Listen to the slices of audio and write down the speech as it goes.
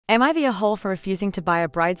Am I the a-hole for refusing to buy a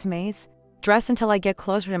bridesmaid's dress until I get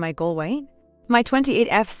closer to my goal weight? My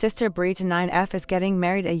 28F sister Bri to 9F is getting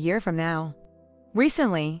married a year from now.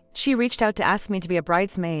 Recently, she reached out to ask me to be a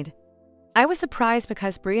bridesmaid. I was surprised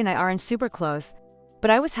because Bri and I aren't super close,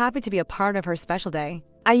 but I was happy to be a part of her special day.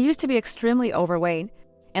 I used to be extremely overweight,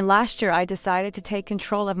 and last year I decided to take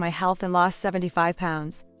control of my health and lost 75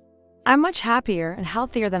 pounds. I'm much happier and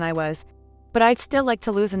healthier than I was, but I'd still like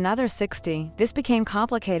to lose another 60. This became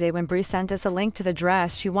complicated when Bri sent us a link to the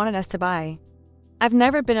dress she wanted us to buy. I've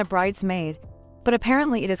never been a bridesmaid, but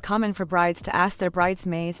apparently it is common for brides to ask their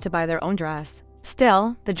bridesmaids to buy their own dress.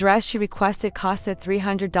 Still, the dress she requested costed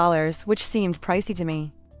 $300, which seemed pricey to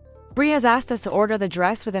me. Bri has asked us to order the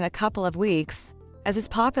dress within a couple of weeks, as it's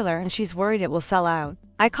popular and she's worried it will sell out.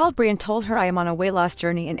 I called Bri and told her I am on a weight loss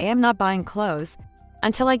journey and am not buying clothes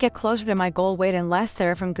until I get closer to my goal weight unless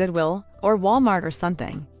they're from Goodwill or Walmart or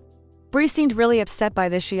something. Bri seemed really upset by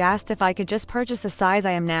this. She asked if I could just purchase the size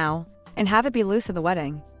I am now and have it be loose at the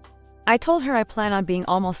wedding. I told her I plan on being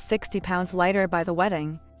almost 60 pounds lighter by the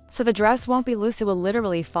wedding, so the dress won't be loose, it will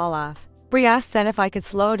literally fall off. Bri asked then if I could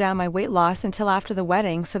slow down my weight loss until after the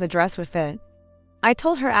wedding so the dress would fit. I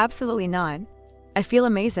told her absolutely not. I feel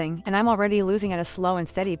amazing and I'm already losing at a slow and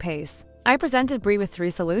steady pace. I presented Bri with 3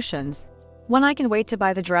 solutions. 1, I can wait to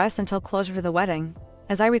buy the dress until closer to the wedding,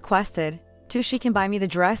 as I requested. 2, she can buy me the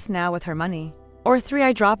dress now with her money. Or 3,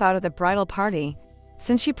 I drop out of the bridal party,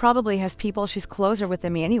 since she probably has people she's closer with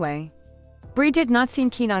than me anyway. Bri did not seem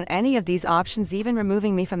keen on any of these options, even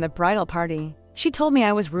removing me from the bridal party. She told me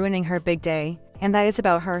I was ruining her big day, and that it's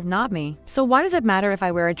about her, not me. So why does it matter if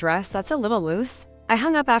I wear a dress that's a little loose? I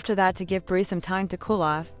hung up after that to give Bri some time to cool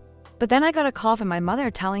off. But then I got a call from my mother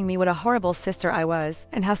telling me what a horrible sister I was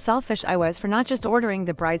and how selfish I was for not just ordering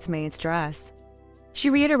the bridesmaid's dress. She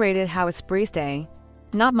reiterated how it's Bri's day,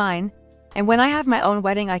 not mine, and when I have my own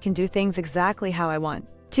wedding I can do things exactly how I want.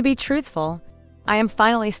 To be truthful, I am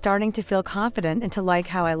finally starting to feel confident and to like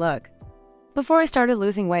how I look. Before I started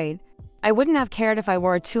losing weight, I wouldn't have cared if I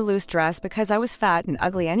wore a too loose dress because I was fat and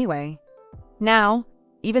ugly anyway. Now,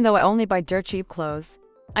 even though I only buy dirt cheap clothes,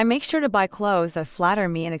 I make sure to buy clothes that flatter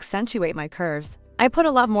me and accentuate my curves. I put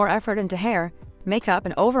a lot more effort into hair, makeup,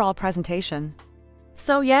 and overall presentation.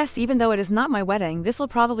 So yes, even though it is not my wedding, this will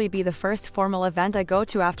probably be the first formal event I go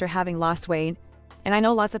to after having lost weight, and I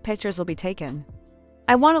know lots of pictures will be taken.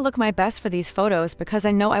 I want to look my best for these photos because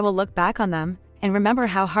I know I will look back on them and remember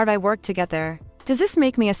how hard I worked to get there. Does this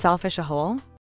make me a selfish a-hole?